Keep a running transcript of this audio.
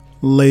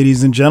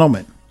Ladies and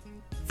gentlemen,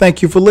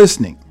 thank you for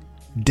listening,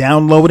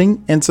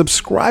 downloading, and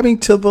subscribing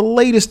to the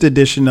latest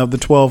edition of the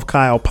 12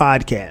 Kyle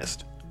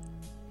podcast.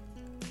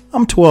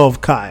 I'm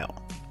 12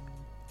 Kyle.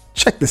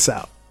 Check this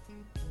out.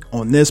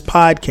 On this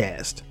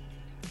podcast,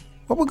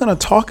 what we're going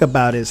to talk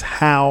about is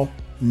how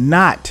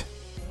not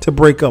to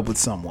break up with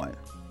someone.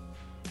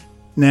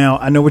 Now,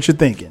 I know what you're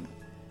thinking.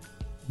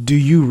 Do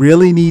you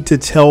really need to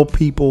tell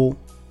people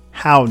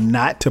how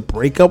not to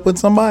break up with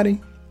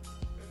somebody?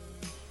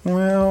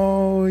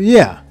 Well,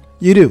 yeah,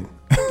 you do.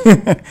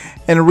 And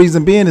the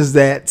reason being is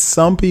that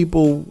some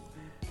people,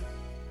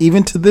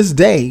 even to this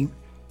day,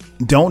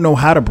 don't know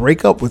how to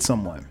break up with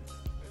someone.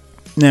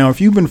 Now,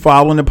 if you've been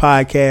following the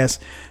podcast,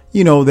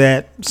 you know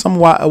that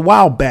a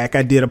while back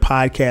I did a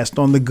podcast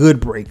on the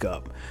good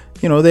breakup.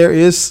 You know, there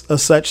is a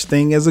such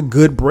thing as a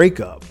good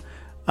breakup.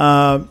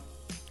 But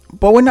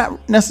we're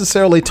not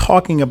necessarily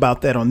talking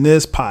about that on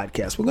this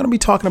podcast. We're going to be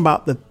talking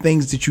about the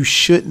things that you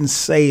shouldn't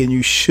say and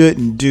you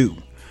shouldn't do.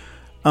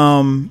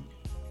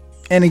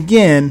 And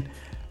again,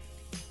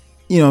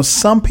 you know,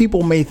 some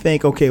people may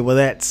think, okay, well,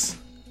 that's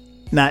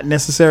not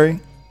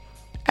necessary.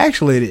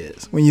 Actually, it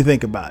is when you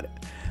think about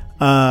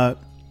it.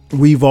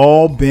 We've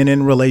all been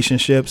in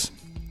relationships.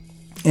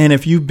 And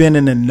if you've been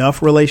in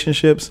enough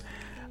relationships,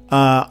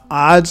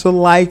 odds are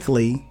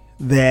likely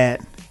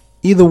that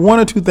either one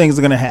or two things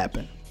are going to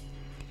happen.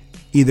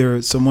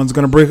 Either someone's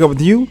going to break up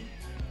with you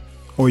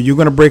or you're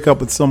going to break up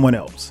with someone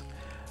else.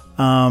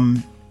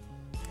 And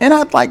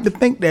I'd like to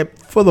think that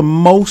for the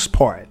most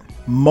part,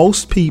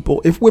 most people,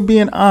 if we're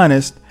being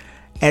honest,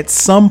 at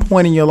some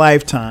point in your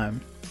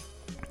lifetime,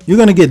 you're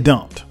going to get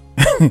dumped.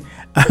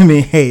 I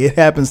mean, hey, it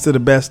happens to the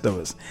best of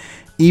us.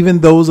 Even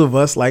those of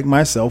us like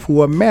myself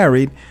who are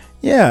married.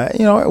 Yeah,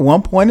 you know, at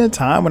one point in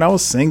time when I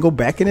was single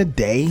back in the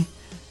day, you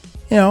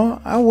know,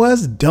 I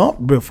was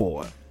dumped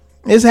before.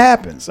 This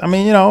happens. I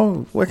mean, you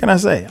know, what can I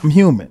say? I'm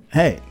human.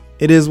 Hey,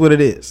 it is what it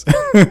is.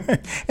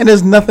 And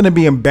there's nothing to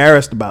be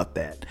embarrassed about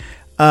that.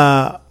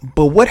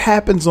 But what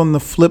happens on the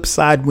flip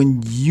side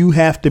when you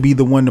have to be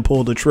the one to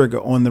pull the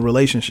trigger on the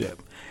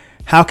relationship?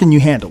 How can you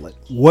handle it?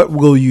 What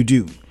will you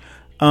do?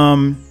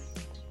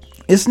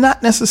 It's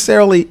not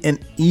necessarily an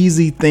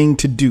easy thing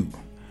to do.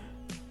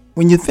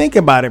 When you think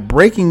about it,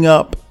 breaking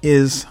up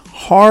is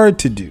hard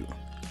to do,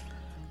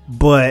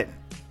 but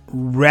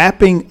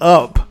wrapping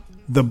up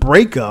the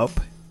breakup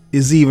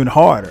is even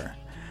harder.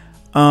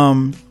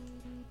 And,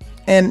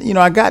 you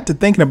know, I got to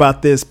thinking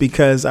about this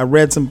because I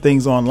read some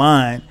things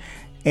online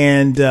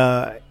and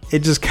it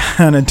just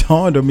kind of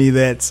dawned on me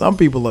that some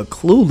people are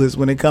clueless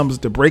when it comes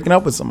to breaking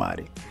up with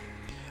somebody.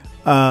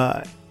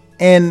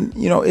 And,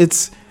 you know,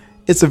 it's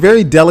a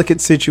very delicate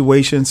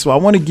situation. So I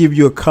want to give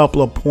you a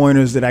couple of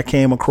pointers that I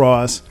came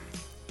across,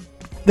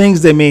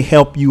 things that may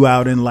help you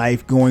out in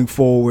life going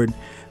forward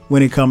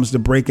when it comes to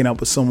breaking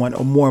up with someone,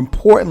 or more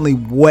importantly,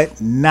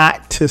 what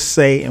not to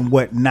say and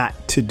what not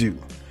to do.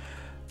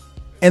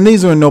 And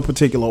these are in no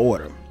particular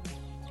order.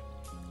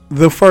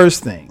 The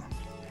first thing,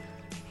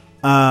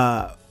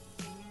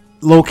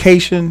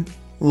 location.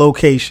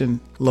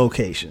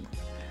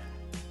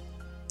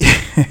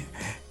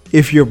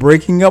 If you're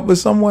breaking up with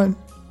someone,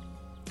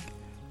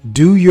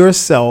 do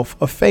yourself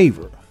a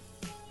favor.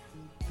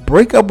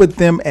 Break up with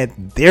them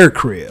at their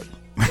crib.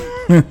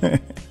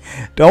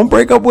 Don't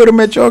break up with them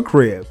at your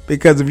crib,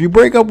 because if you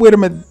break up with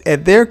them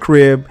at their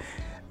crib,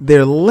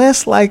 they're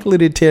less likely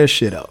to tear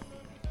shit up.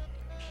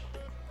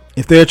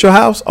 If they're at your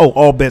house,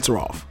 all bets are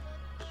off.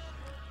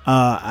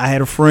 I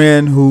had a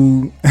friend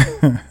who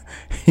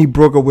he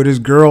broke up with his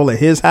girl at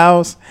his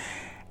house,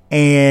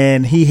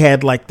 and he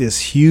had like this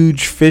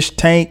huge fish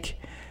tank,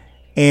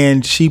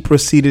 and she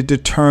proceeded to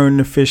turn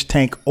the fish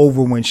tank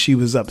over when she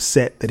was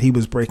upset that he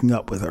was breaking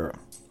up with her.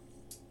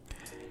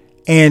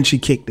 And she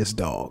kicked his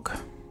dog.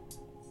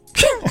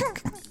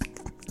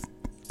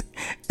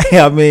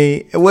 I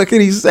mean, what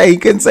could he say? He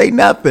couldn't say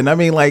nothing. I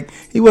mean, like,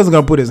 he wasn't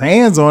going to put his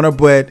hands on her,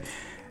 but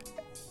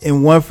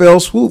in one fell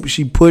swoop,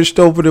 she pushed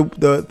over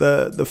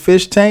the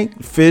fish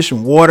tank, fish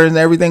and water and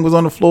everything was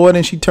on the floor. And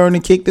then she turned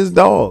and kicked his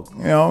dog.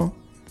 You know,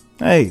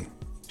 hey,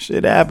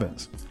 shit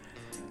happens.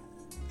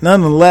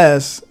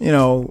 Nonetheless, you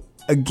know,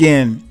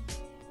 again,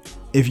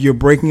 if you're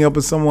breaking up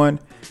with someone,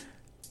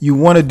 you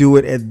want to do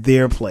it at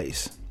their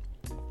place.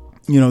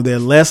 You know, they're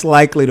less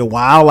likely to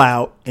wild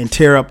out and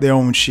tear up their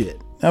own shit.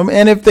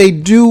 And if they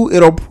do,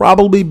 it'll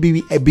probably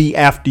be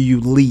after you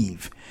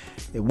leave.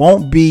 It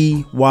won't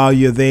be while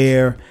you're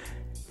there.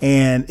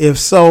 And if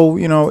so,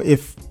 you know,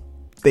 if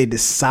they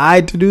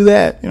decide to do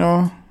that, you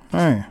know,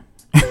 hey,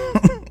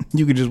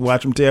 you can just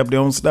watch them tear up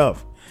their own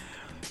stuff.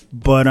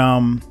 But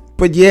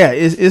yeah,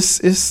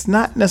 it's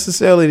not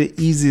necessarily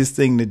the easiest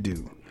thing to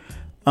do.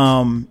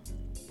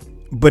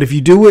 But if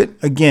you do it,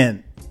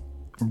 again,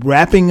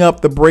 wrapping up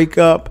the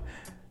breakup,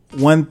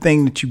 one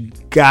thing that you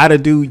gotta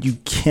do, you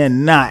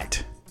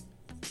cannot,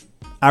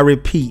 I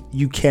repeat,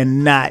 you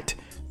cannot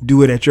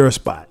do it at your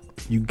spot.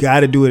 You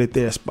gotta do it at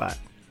their spot.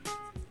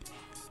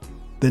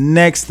 The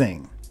next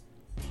thing,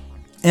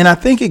 and I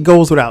think it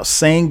goes without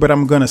saying, but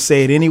I'm gonna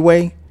say it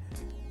anyway.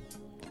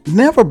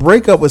 never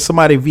break up with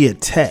somebody via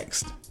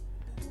text.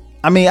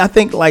 I mean, I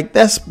think like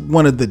that's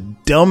one of the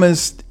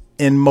dumbest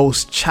and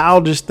most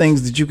childish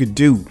things that you could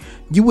do.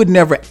 You would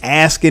never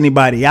ask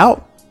anybody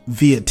out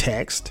via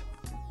text,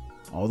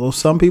 although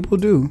some people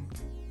do.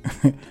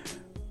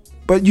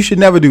 But you should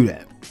never do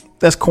that.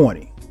 That's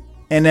corny.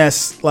 And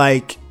that's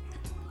like,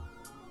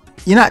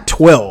 you're not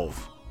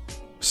 12.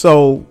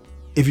 So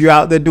if you're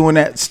out there doing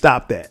that,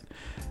 stop that.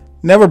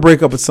 Never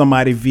break up with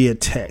somebody via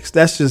text.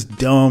 That's just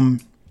dumb.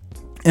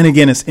 And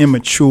again, it's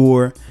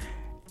immature.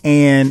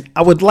 And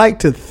I would like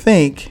to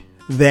think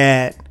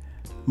that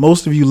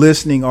most of you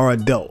listening are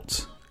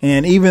adults.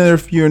 And even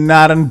if you're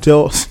not an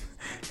adult,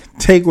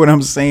 take what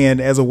I'm saying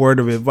as a word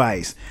of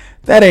advice.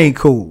 That ain't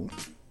cool.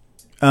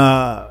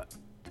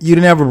 You'd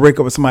never break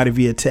up with somebody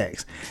via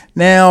text.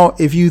 Now,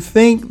 if you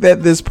think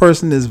that this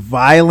person is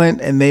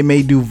violent and they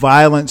may do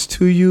violence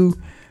to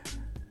you,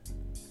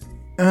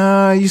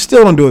 you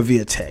still don't do it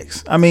via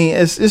text. I mean,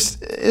 it's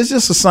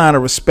just a sign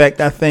of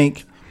respect, I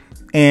think.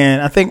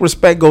 And I think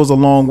respect goes a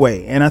long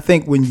way. And I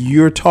think when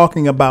you're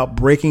talking about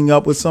breaking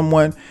up with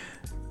someone,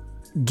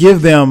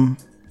 give them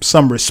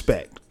some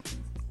respect.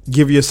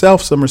 Give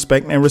yourself some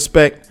respect and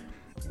respect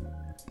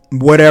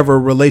whatever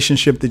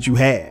relationship that you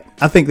had.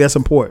 I think that's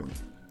important.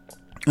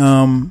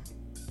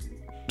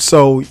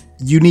 So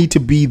you need to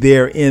be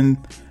there in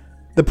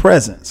the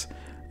presence.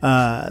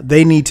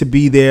 They need to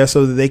be there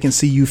so that they can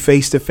see you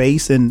face to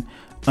face and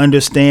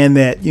understand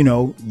that, you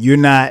know, you're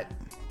not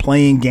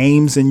playing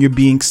games and you're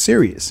being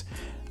serious.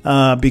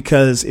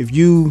 Because if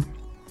you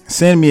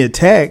send me a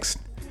text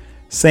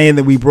saying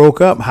that we broke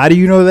up, how do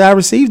you know that I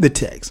received the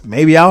text?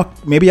 Maybe I'll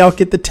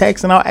get the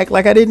text and I'll act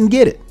like I didn't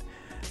get it.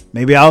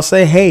 Maybe I'll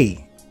say,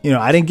 hey, you know,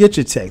 I didn't get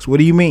your text. What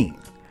do you mean?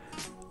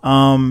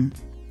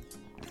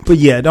 But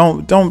yeah,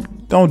 don't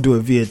do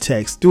it via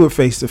text. Do it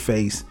face to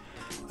face.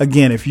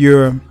 Again, if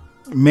you're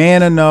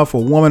man enough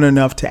or woman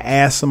enough to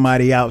ask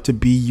somebody out to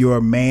be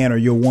your man or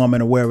your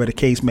woman or wherever the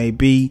case may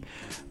be,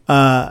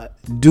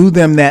 do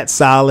them that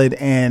solid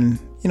and,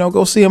 you know,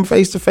 go see them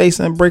face to face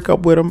and break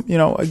up with them, you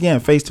know, again,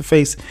 face to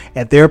face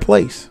at their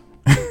place.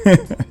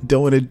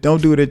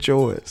 Don't do it at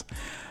yours.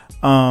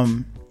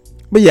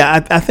 But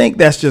yeah, I think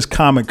that's just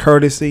common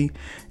courtesy.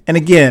 And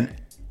again,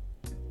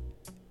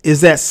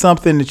 is that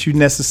something that you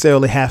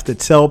necessarily have to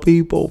tell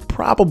people?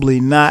 Probably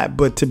not.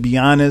 But to be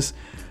honest,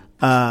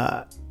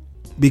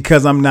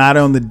 because I'm not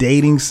on the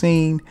dating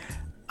scene,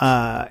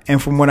 and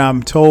from what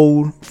I'm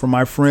told from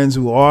my friends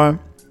who are,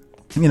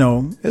 you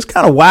know, it's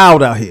kind of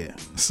wild out here.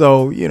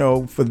 So, you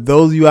know, for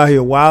those of you out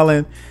here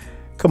wilding,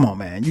 come on,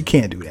 man, you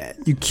can't do that.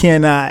 You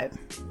cannot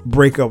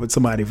break up with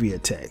somebody via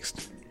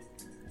text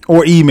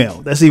or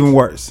email. That's even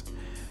worse.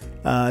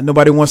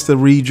 Nobody wants to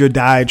read your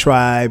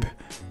diatribe.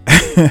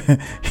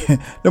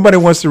 Nobody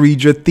wants to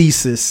read your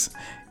thesis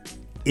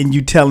and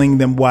you telling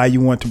them why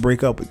you want to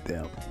break up with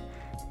them.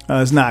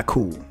 It's not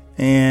cool.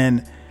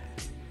 And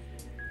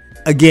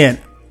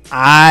again,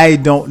 I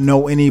don't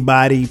know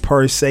anybody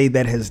per se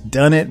that has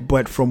done it,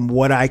 but from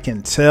what I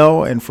can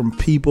tell and from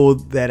people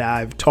that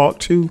I've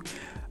talked to,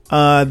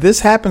 this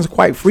happens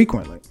quite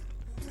frequently.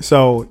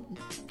 So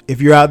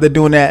if you're out there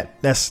doing that,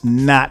 that's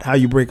not how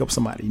you break up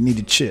somebody. You need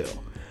to chill.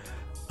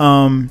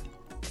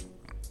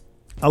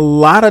 A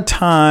lot of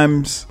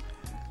times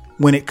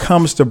when it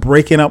comes to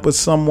breaking up with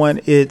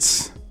someone,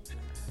 it's,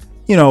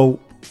 you know,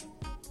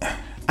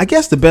 I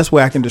guess the best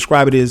way I can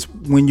describe it is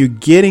when you're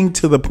getting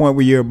to the point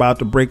where you're about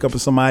to break up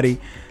with somebody,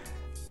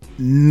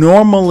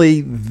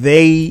 normally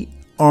they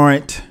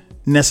aren't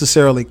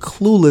necessarily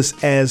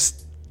clueless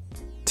as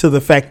to the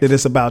fact that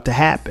it's about to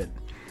happen.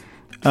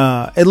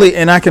 At least,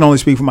 and I can only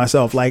speak for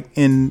myself, like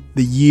in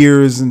the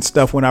years and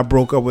stuff when I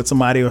broke up with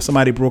somebody or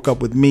somebody broke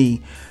up with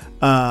me,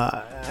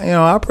 you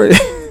know, I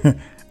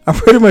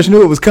pretty much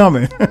knew it was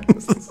coming.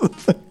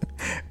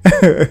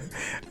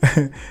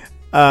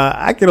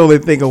 I can only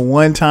think of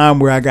one time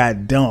where I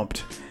got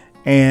dumped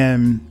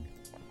and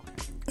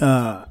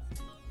I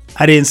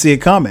didn't see it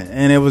coming,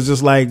 and it was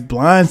just like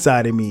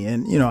blindsided me.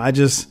 And, you know, I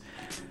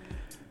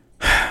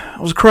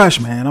was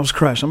crushed, man. I was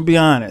crushed. I'm gonna be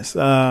honest.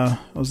 I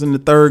was in the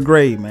 3rd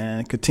grade,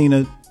 man.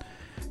 Katina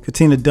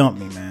dumped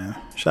me, man.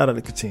 Shout out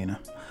to Katina.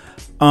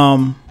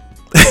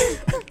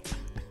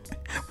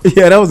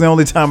 Yeah, that was the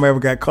only time I ever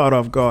got caught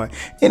off guard.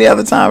 Any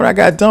other time when I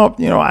got dumped,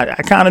 you know, I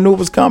kind of knew it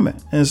was coming.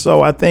 And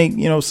so I think,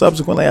 you know,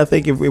 subsequently, I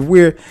think if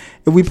we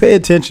pay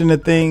attention to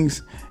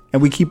things and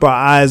we keep our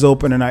eyes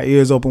open and our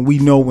ears open, we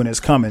know when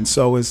it's coming.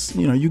 So it's,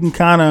 you know, you can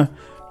kind of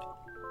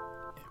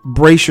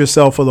brace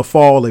yourself for the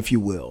fall, if you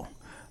will.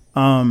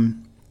 But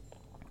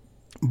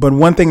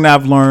one thing that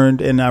I've learned,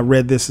 and I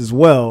read this as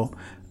well,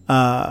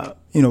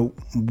 you know,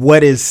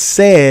 what is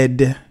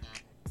said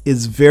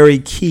is very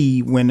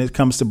key when it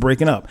comes to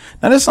breaking up.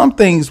 Now, there's some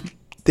things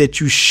that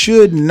you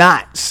should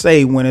not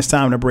say when it's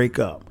time to break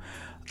up.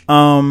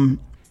 One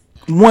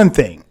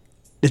thing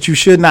that you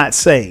should not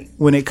say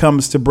when it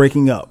comes to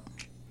breaking up: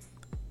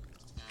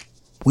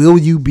 will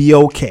you be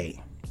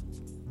okay?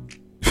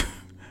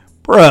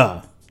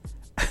 Bruh,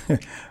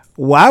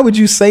 why would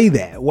you say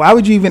that? Why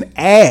would you even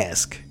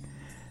ask?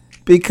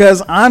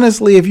 Because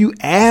honestly, if you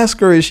ask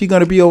her, is she going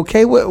to be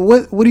okay?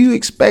 What do you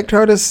expect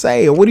her to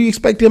say? Or what do you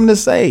expect him to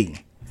say?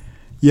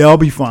 Yeah, I'll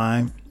be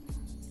fine.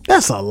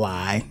 That's a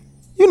lie.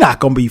 You're not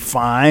going to be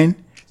fine.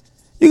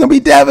 You're going to be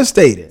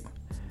devastated.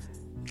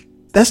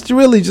 That's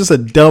really just a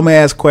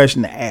dumbass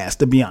question to ask,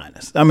 to be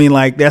honest. I mean,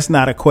 like, that's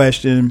not a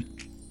question.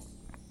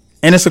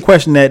 And it's a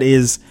question that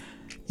is,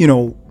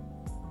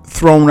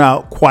 thrown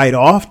out quite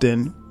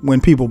often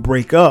when people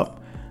break up.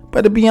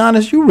 But to be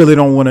honest, you really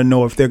don't want to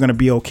know if they're going to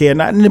be okay or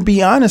not. And to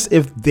be honest,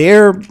 if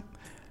they're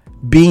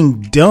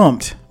being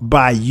dumped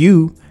by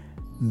you,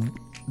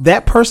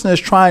 that person is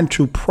trying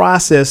to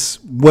process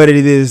what it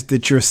is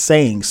that you're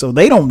saying. So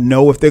they don't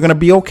know if they're going to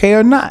be okay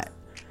or not.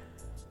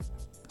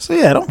 So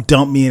yeah, don't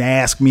dump me and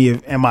ask me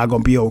if am I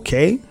going to be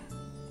okay?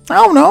 I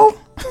don't know.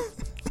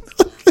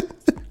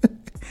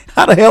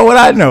 How the hell would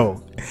I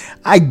know?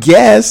 I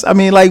guess. I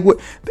mean, like,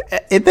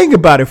 think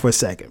about it for a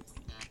second.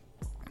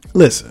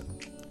 Listen.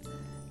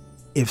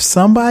 If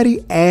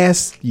somebody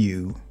asked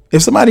you,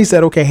 if somebody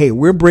said, okay, hey,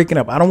 we're breaking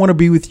up, I don't want to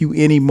be with you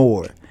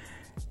anymore.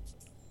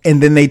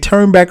 And then they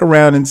turn back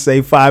around and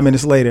say 5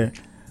 minutes later,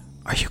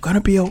 are you going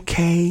to be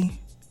okay?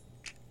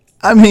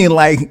 I mean,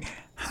 like,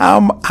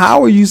 how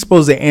are you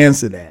supposed to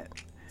answer that?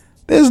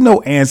 There's no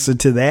answer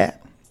to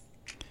that.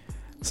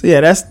 So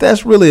yeah,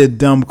 that's really a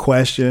dumb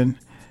question.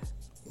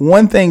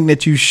 One thing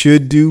that you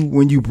should do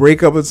when you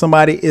break up with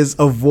somebody is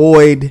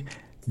avoid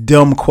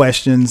dumb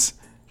questions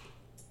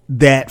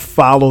that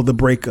follow the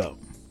breakup.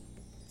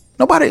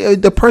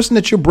 The person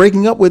that you're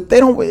breaking up with,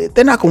 they're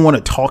not going to want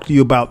to talk to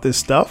you about this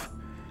stuff.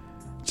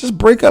 Just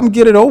break up and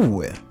get it over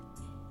with.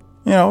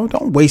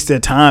 Don't waste their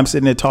time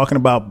sitting there talking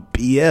about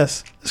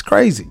BS. It's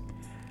crazy.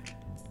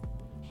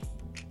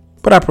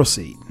 But I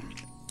proceed.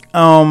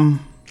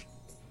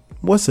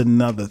 What's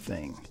another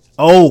thing?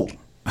 Oh,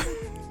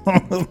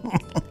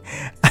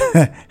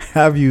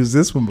 I've used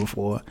this one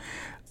before,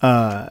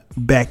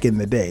 back in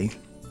the day.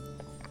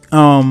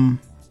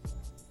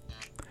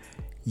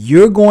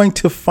 You're going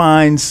to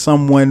find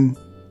someone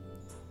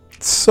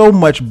so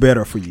much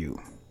better for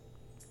you.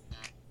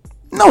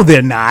 No,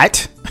 they're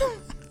not.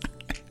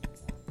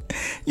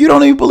 You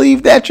don't even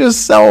believe that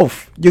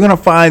yourself. You're going to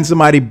find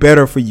somebody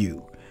better for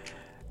you.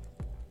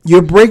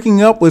 You're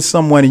breaking up with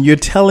someone and you're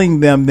telling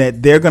them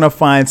that they're going to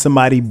find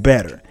somebody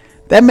better.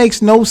 That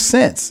makes no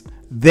sense.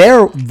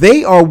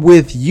 They are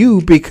with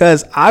you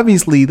because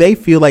obviously they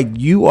feel like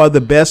you are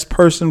the best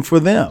person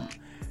for them.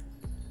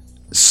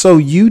 So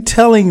you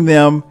telling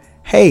them,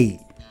 hey,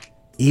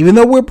 even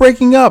though we're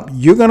breaking up,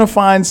 you're going to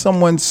find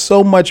someone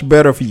so much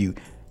better for you.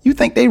 You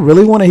think they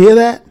really want to hear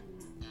that?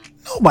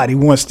 Nobody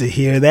wants to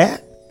hear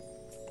that.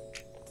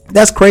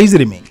 That's crazy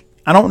to me.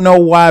 I don't know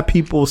why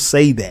people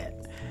say that.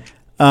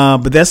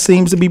 But that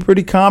seems to be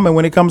pretty common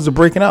when it comes to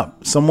breaking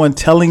up. Someone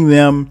telling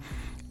them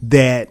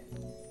that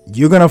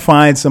you're going to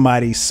find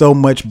somebody so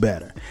much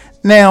better.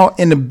 Now,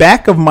 in the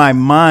back of my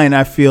mind,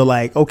 I feel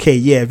like, okay,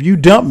 yeah, if you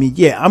dump me,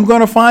 yeah, I'm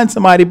going to find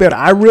somebody better.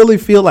 I really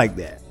feel like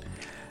that.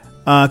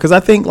 Because I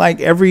think like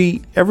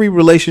every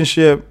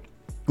relationship,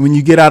 when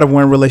you get out of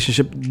one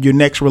relationship, your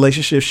next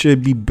relationship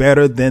should be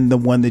better than the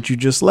one that you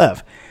just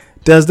left.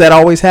 Does that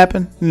always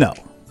happen? No.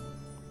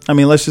 I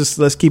mean,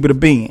 let's keep it a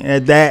bean.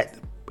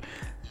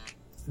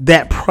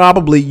 That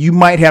probably you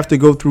might have to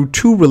go through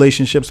 2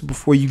 relationships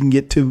before you can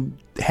get to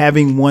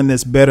having one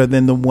that's better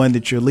than the one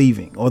that you're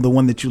leaving or the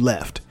one that you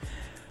left.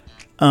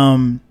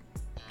 But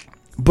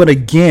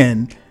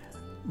again,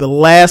 the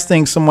last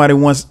thing that somebody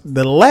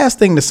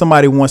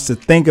wants to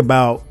think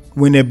about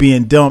when they're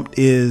being dumped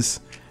is,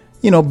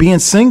 being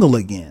single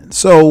again.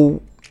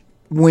 So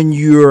when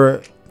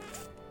you're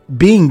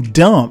being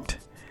dumped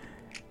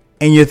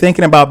and you're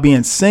thinking about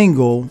being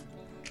single,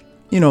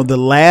 the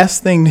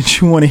last thing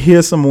that you want to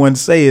hear someone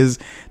say is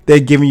they're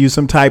giving you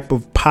some type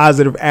of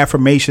positive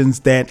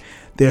affirmations that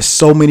there's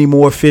so many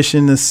more fish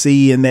in the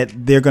sea and that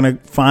they're going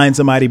to find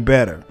somebody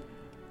better.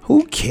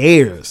 Who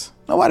cares?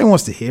 Nobody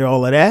wants to hear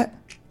all of that.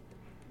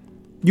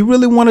 You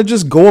really want to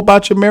just go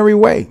about your merry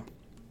way.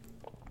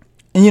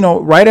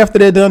 And, right after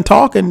they're done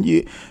talking,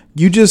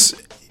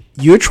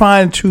 you're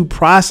trying to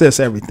process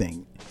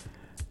everything.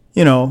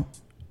 You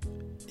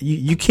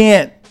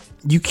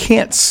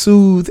can't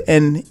soothe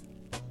and,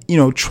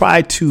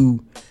 try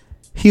to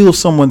heal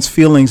someone's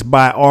feelings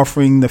by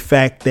offering the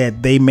fact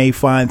that they may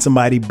find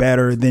somebody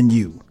better than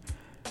you.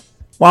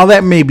 While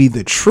that may be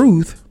the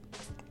truth,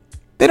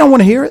 they don't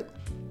want to hear it.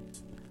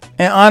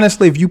 And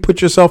honestly, if you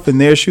put yourself in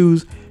their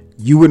shoes,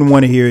 you wouldn't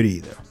want to hear it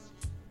either.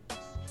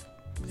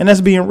 And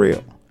that's being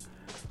real.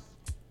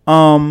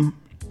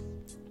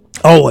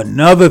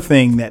 Another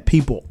thing that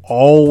people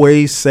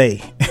always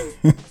say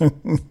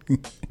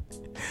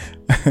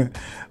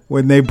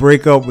when they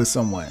break up with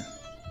someone.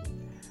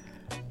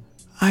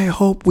 I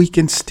hope we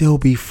can still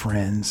be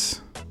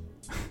friends.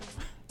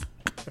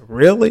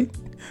 Really?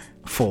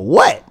 For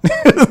what?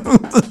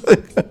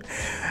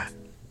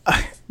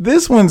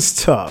 This one's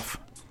tough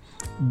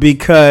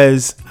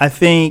because I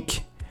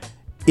think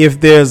if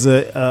there's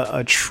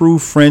a true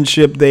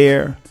friendship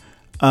there,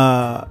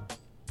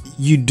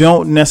 you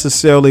don't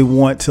necessarily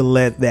want to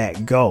let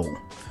that go.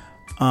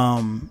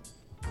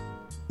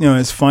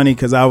 It's funny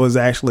because I was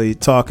actually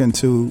talking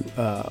to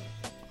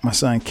my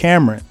son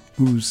Cameron,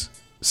 who's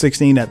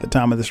 16 at the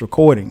time of this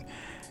recording,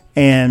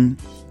 and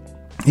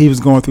he was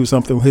going through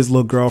something with his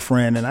little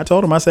girlfriend. And I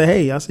told him, I said,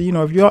 hey,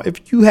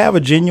 if you have a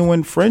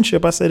genuine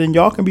friendship, I said, and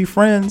y'all can be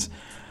friends,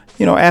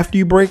 after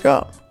you break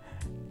up.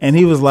 And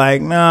he was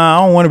like, nah,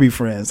 I don't want to be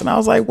friends. And I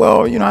was like,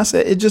 well, I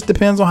said, it just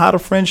depends on how the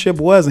friendship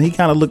was. And he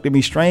kind of looked at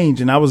me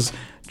strange. And I was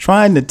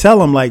trying to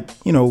tell him, like,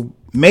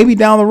 maybe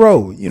down the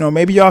road,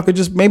 maybe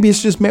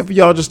it's just meant for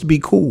y'all just to be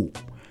cool,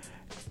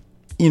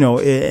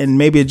 and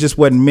maybe it just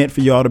wasn't meant for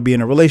y'all to be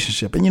in a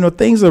relationship. And,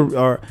 things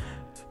are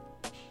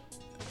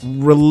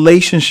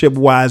relationship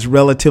wise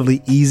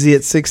relatively easy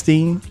at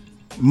 16,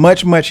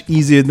 much, much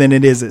easier than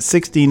it is at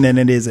 16 than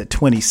it is at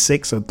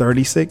 26 or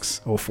 36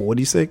 or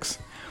 46.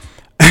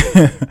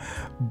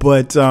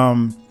 But,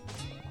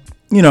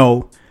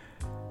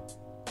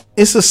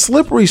 it's a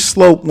slippery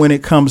slope when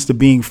it comes to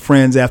being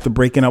friends after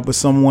breaking up with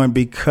someone,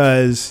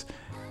 because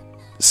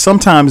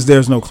sometimes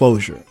there's no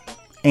closure,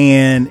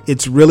 and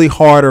it's really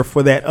harder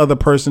for that other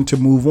person to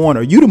move on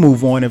or you to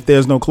move on if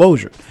there's no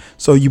closure.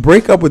 So you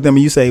break up with them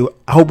and you say,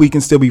 I hope we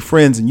can still be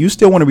friends, and you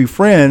still want to be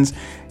friends,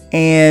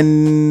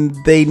 and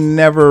they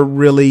never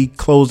really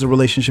close the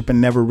relationship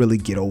and never really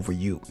get over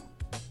you.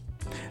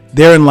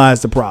 Therein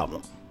lies the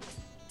problem.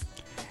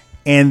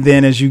 And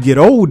then as you get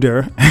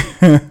older,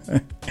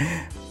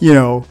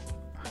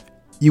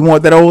 you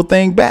want that old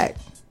thing back.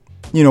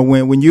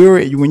 When you're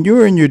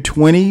in your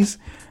 20s,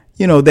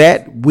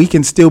 that we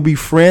can still be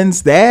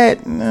friends. That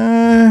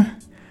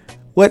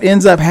what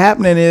ends up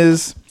happening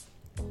is,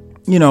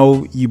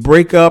 you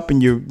break up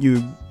and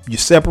you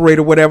separate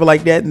or whatever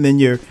like that, and then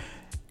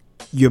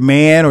your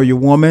man or your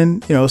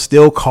woman,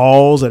 still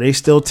calls or they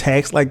still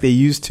text like they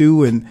used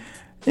to, and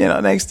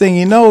next thing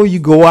you know, you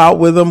go out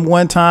with them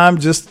one time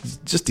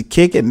just to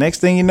kick it. Next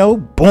thing you know,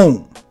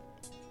 boom.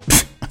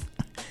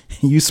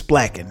 You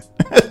splacking.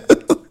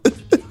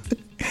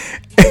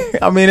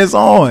 I mean, it's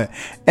on.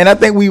 And I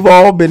think we've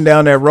all been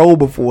down that road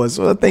before.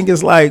 So I think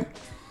it's like,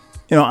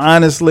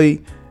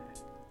 honestly,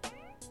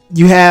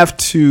 there has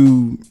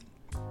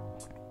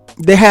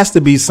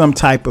to be some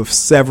type of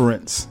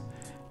severance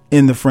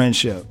in the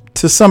friendship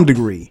to some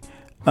degree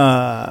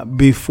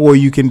before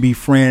you can be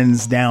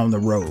friends down the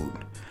road.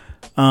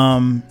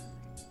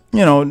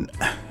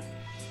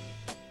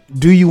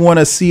 Do you want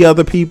to see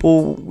other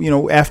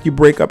people, after you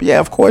break up?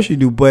 Yeah, of course you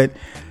do. But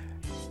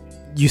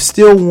you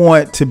still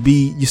want to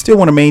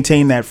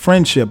maintain that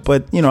friendship.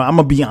 But, I'm going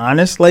to be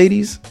honest,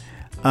 ladies,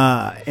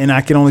 and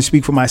I can only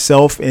speak for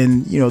myself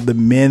and, the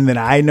men that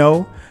I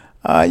know.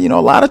 A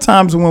lot of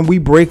times when we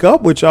break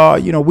up with y'all,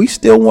 we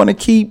still want to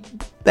keep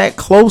that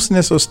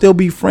closeness or still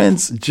be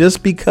friends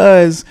just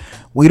because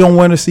we don't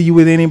want to see you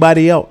with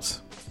anybody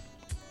else.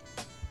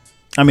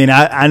 I mean,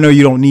 I know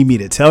you don't need me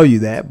to tell you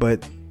that,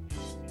 but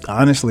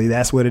honestly,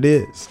 that's what it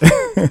is.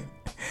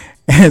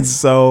 And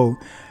so,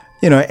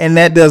 and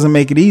that doesn't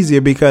make it easier,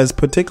 because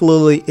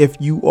particularly if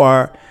you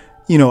are,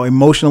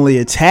 emotionally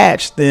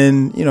attached,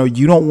 then,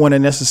 you don't want to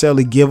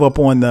necessarily give up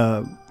on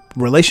the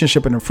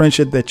relationship and the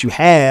friendship that you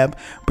have,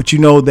 but you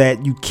know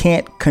that you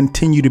can't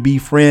continue to be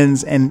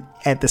friends and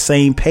at the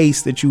same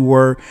pace that you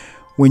were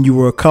when you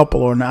were a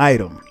couple or an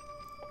item.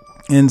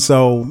 And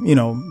so,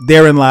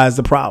 therein lies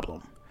the problem.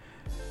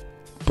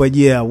 But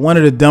yeah, one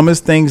of the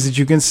dumbest things that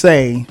you can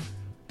say,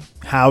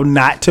 how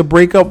not to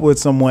break up with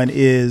someone,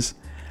 is,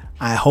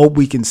 I hope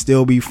we can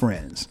still be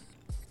friends.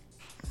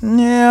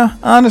 Yeah,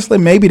 honestly,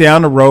 maybe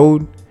down the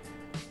road,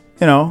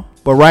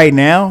 but right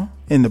now,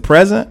 in the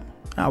present,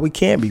 we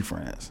can't be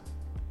friends.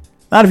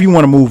 Not if you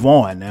want to move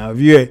on. Now,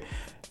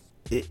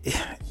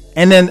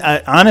 and then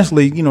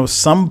honestly,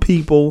 some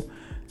people,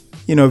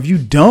 if you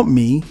dump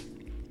me,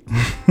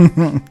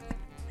 I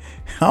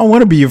don't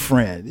want to be your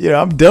friend.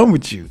 I'm done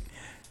with you.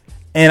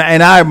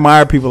 And I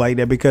admire people like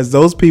that, because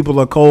those people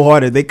are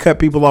cold-hearted. They cut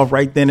people off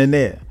right then and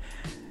there.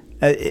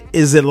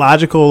 Is it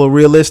logical or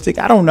realistic?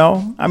 I don't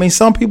know. I mean,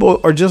 some people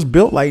are just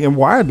built like and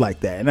wired like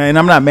that. And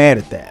I'm not mad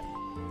at that.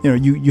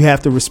 You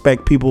have to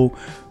respect people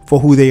for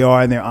who they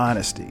are and their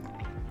honesty.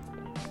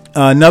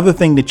 Another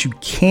thing that you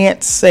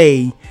can't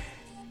say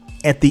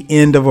at the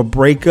end of a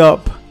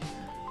breakup,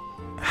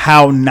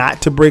 how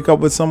not to break up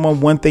with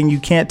someone. One thing you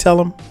can't tell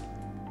them: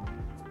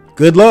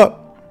 good luck.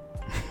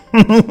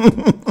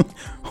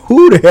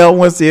 Who the hell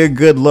wants to hear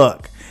good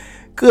luck?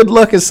 Good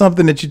luck is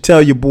something that you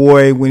tell your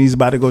boy when he's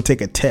about to go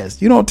take a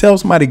test. You don't tell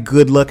somebody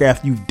good luck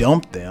after you've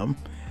dumped them.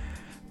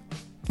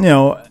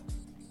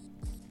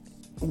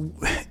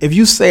 If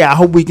you say, I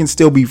hope we can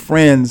still be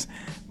friends,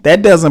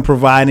 that doesn't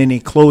provide any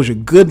closure.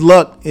 Good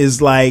luck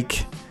is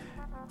like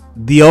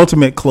the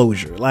ultimate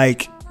closure.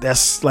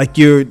 That's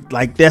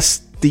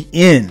the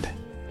end,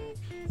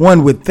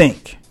 one would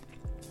think.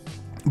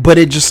 But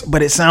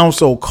it sounds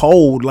so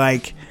cold.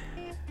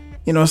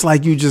 It's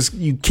like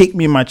you kick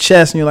me in my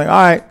chest and you're like,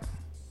 all right,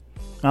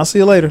 I'll see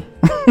you later.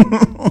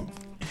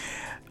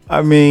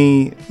 I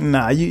mean,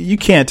 nah, you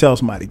can't tell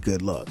somebody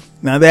good luck.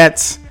 Now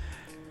that's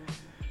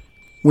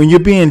when you're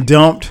being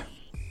dumped,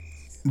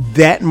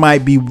 that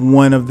might be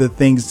one of the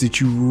things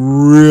that you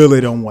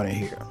really don't want to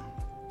hear.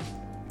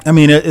 I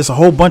mean, it's a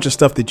whole bunch of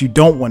stuff that you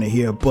don't want to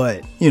hear,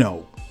 but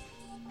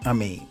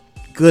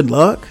good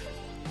luck.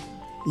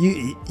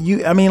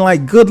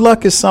 Like, good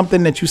luck is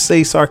something that you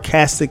say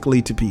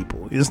sarcastically to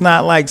people. It's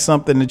not like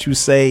something that you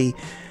say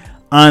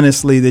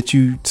honestly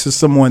to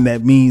someone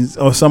that means,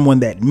 or someone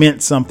that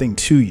meant something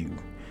to you.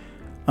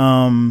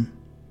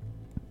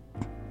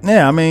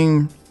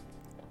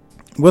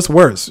 What's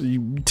worse?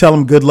 You tell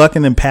them good luck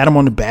and then pat them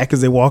on the back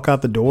as they walk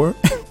out the door?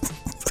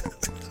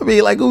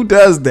 Who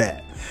does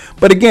that?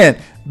 But again,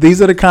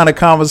 these are the kind of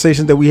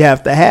conversations that we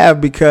have to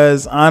have,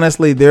 because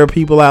honestly, there are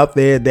people out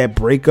there that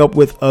break up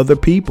with other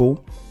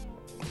people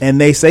and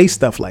they say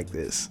stuff like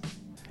this.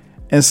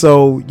 And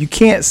so you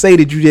can't say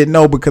that you didn't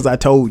know because I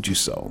told you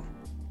so.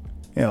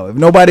 If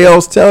nobody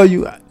else tell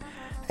you,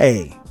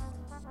 hey,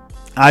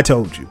 I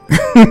told you.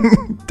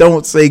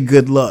 Don't say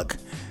good luck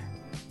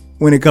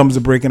when it comes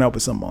to breaking up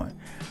with someone.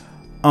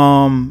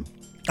 And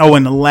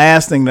the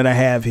last thing that I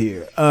have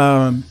here,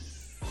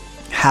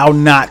 how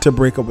not to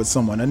break up with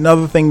someone.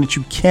 Another thing that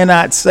you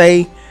cannot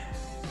say,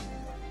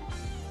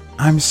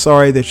 I'm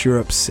sorry that you're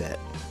upset.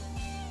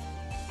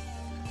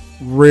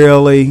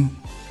 Really?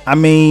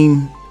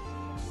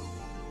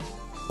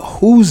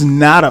 Who's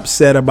not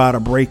upset about a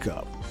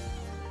breakup?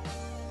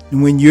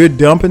 When you're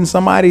dumping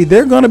somebody,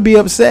 they're going to be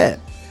upset.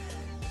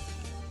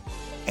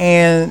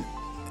 And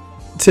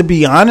to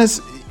be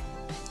honest,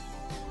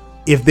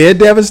 if they're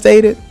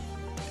devastated,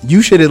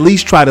 you should at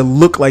least try to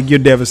look like you're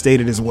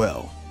devastated as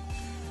well.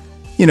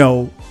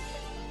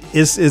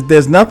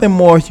 There's nothing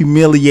more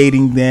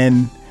humiliating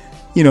than,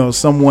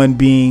 someone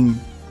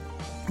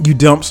you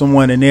dump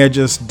someone and they're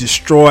just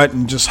distraught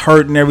and just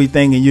hurt and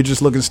everything, and you're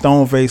just looking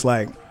stone faced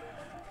like,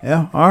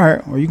 yeah, all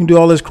right, well, you can do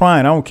all this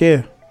crying, I don't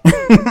care.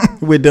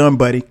 We're done,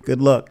 buddy. Good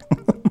luck.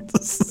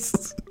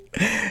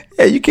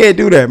 Yeah, you can't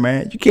do that,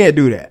 man. You can't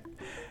do that.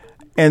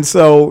 And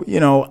so,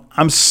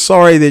 I'm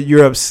sorry that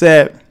you're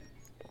upset.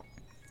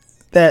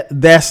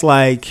 That's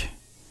like,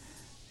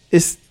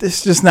 it's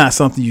just not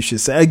something you should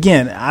say.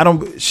 Again,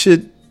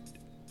 should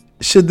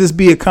this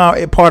be a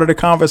part of the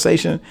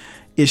conversation?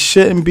 It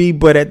shouldn't be,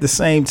 but at the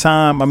same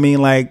time,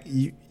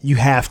 you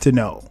have to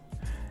know.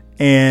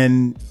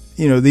 And,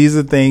 these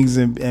are things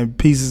and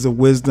pieces of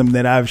wisdom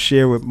that I've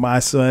shared with my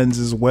sons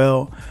as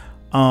well.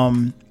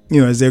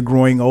 As they're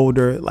growing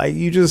older, like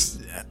you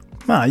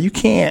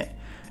can't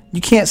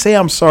say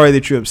I'm sorry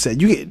that you're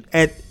upset.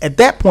 At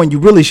that point, you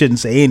really shouldn't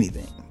say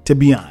anything, to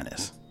be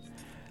honest.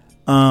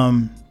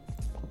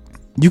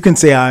 You can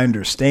say, I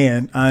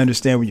understand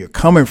where you're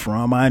coming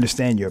from. I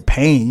understand your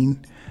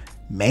pain,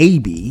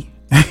 maybe.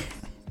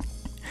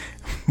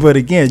 But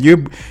again,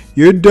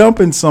 you're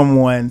dumping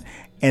someone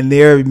and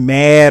they're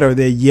mad or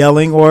they're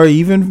yelling or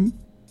even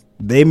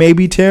they may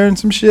be tearing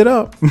some shit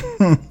up.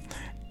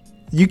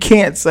 You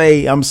can't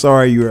say, I'm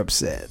sorry you're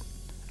upset.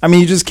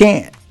 You just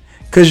can't,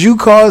 because you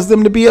caused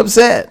them to be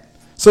upset.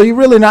 So you're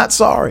really not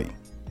sorry.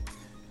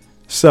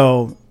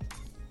 So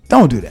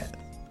don't do that.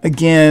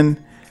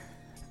 Again,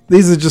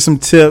 these are just some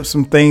tips,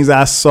 some things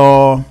I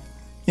saw.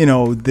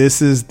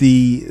 This is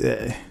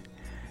the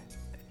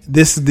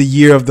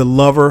year of the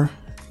lover.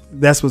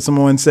 That's what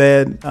someone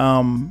said,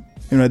 at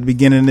the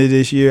beginning of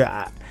this year.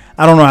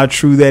 I don't know how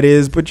true that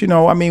is, but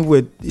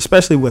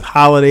especially with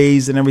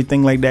holidays and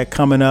everything like that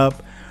coming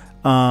up,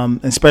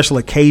 and special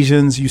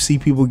occasions, you see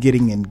people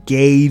getting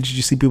engaged,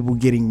 you see people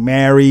getting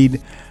married,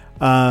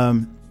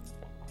 and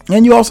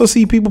you also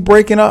see people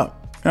breaking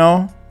up.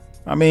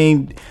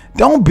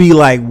 Don't be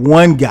like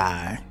one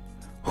guy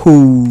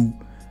who,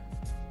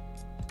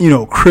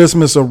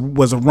 Christmas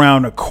was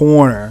around the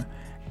corner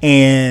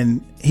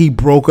and he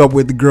broke up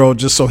with the girl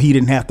just so he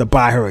didn't have to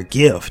buy her a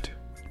gift.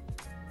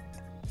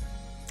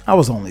 I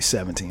was only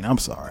 17. I'm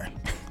sorry.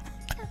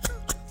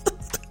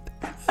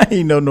 I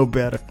ain't know no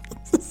better.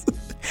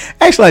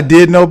 Actually, I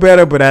did know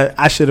better, but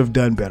I should have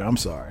done better. I'm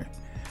sorry.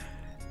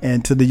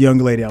 And to the young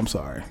lady, I'm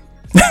sorry.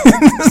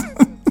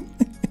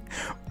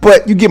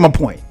 But you get my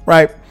point,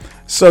 right?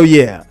 So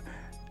yeah,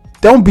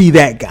 don't be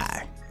that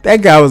guy.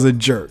 That guy was a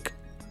jerk.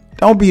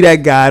 Don't be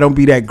that guy. Don't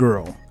be that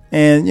girl.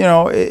 And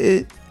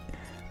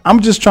I'm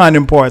just trying to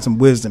impart some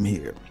wisdom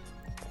here.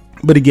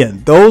 But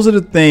again, those are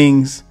the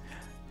things.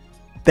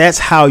 That's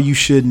how you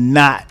should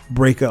not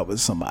break up with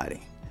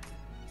somebody.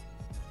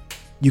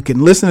 You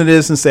can listen to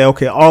this and say,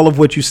 okay, all of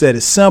what you said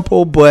is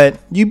simple, but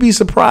you'd be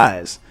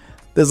surprised.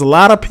 There's a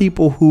lot of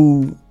people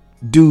who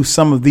do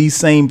some of these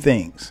same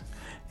things.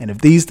 And if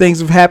these things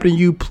have happened to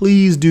you,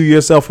 please do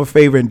yourself a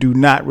favor and do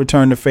not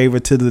return the favor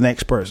to the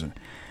next person,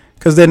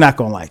 because they're not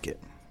going to like it.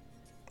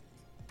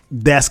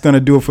 That's going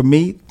to do it for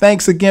me.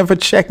 Thanks again for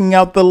checking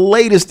out the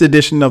latest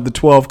edition of the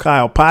 12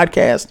 Kyle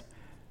podcast.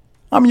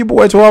 I'm your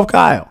boy 12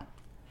 Kyle.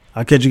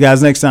 I'll catch you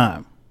guys next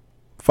time.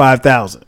 5,000.